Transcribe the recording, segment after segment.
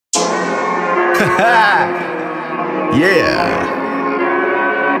Yeah.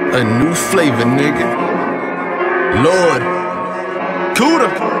 A new flavor, nigga. Lord. Cuda.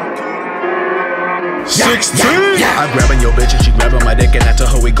 16. I grabbing your bitch and she grabbing my dick, and I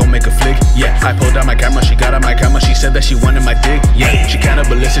told her we gon' make a flick. Yeah, I pulled out my camera, she got out my camera, she said that she wanted my dick. Yeah, she kinda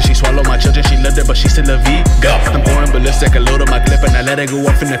ballistic, she swallowed my children, she loved it, but she still a V. Go. I'm going ballistic, I load up my clip and I let it go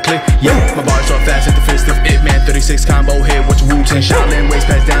off in the clip. Yeah, my bars so fast at the fist of it, man. 36 combo hit, watch Wu-Tang, Shaolin, waist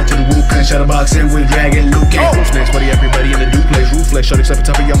pass down to the Wu-Tang, shadowboxing with Dragon, Luke. Who's next, buddy? Everybody in the duplex, roofless, shorty up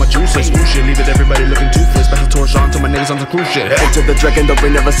top of y'all my juices. Ooh shit, leave it everybody looking toothless. Special torch on to my niggas on some cruise shit. Into the dragon, the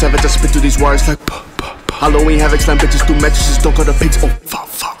rain never savage, I spit through these wires like Halloween havoc, slam bitches through mattresses, don't call the pigs, oh fuck.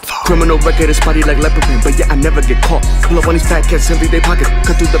 Criminal record is spotty like leopard print, but yeah, I never get caught. Pull up on these fat cats, empty they pockets,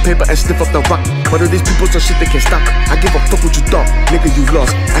 cut through the paper and sniff up the rock. But all these people so shit they can't stop. I give a fuck what you thought, nigga you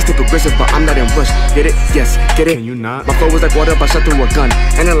lost. I stay progressive but I'm not in rush. Get it? Yes, get it? Can you not? My flow is like water but shot through a gun.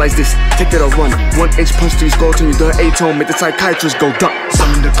 Analyze this, take it or run. 1 inch punch to your skull, turn you the A-tone, make the psychiatrist go duck.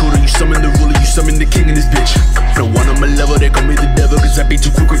 Summon the Cuda, you summon the ruler, you summon the king in this bitch. No one on my level, they call me the devil, cause I be too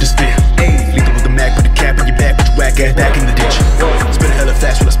quick with the spit. Lethal with the mag, put the cap on your back, put your whack ass back in the ditch. Spin hella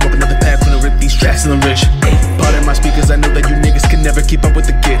fast when I smoke another pack, when I rip these tracks till I'm rich. Part in my speakers, I know that you niggas can never keep up with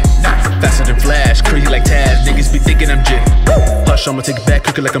the kid. Faster than Flash, crazy like Taz, niggas be thinking I'm jit. Hush, I'ma take it back,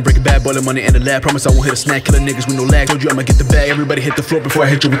 cook it like I'm breaking bad, boiling money in the lab. Promise I won't hit a snack, killing niggas with no lag. Told you I'ma get the bag, everybody hit the floor before I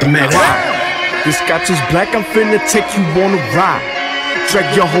hit you with the mag. This scotch is black, I'm finna take you on a ride.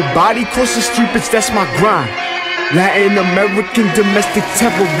 Drag your whole body across the street, bitch, that's my grind. Latin American domestic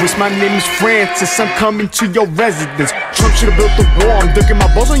terrorist, my name is Francis, I'm coming to your residence. Trump should've built the wall, I'm dunking my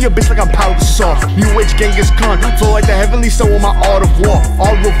balls on your bitch like I'm powder soft. New age Genghis Khan, flow like the heavenly soul on my art of war.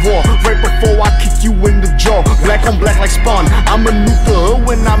 Au revoir, right before I kick you in the jaw. Black on black like Spawn, I'm a nuke the hood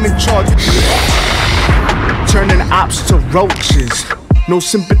when I'm in charge. Turning ops to roaches. No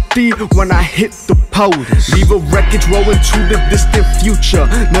sympathy when I hit the POTUS. Leave a wreckage rolling to the distant future.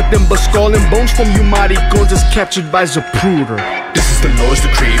 Nothing but skull and bones from you maricons, just captured by Zapruder. This is the Lord's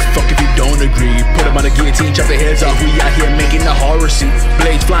decree, fuck if you don't agree. Put them on the guillotine, chop their heads off. We out here making the horror scene.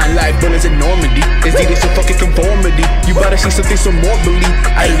 Blades flying like bullets in Normandy. It's needed some fucking conformity. You better see something so more believe.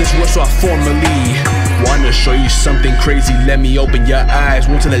 Out of this world so I formally wanna show you something crazy, let me open your eyes.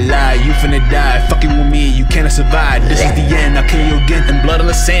 Won't tell a lie, you finna die. Fucking with me, you cannot survive. This is the end, I'll kill you again. And blood on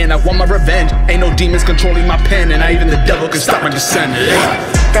the sand, I want my revenge. Ain't no demons controlling my pen, and not even the devil can stop my descent.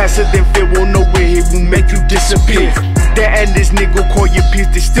 Faster than fear, will know where it will make you disappear. The end this nigga call your peace,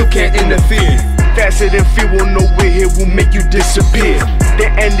 they still can't interfere. Faster than fear, will know where it will make you disappear. The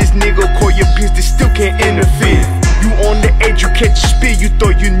end this nigga call your peace, they still can't interfere. You on the edge, you catch a spear, you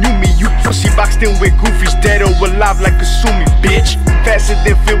thought you knew me. You pussy boxed in with goofies, dead or alive like a sumi, bitch. Faster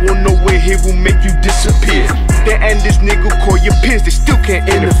than fear, will know where it will make you disappear. The end this nigga call your peers, they still can't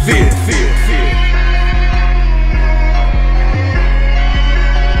interfere.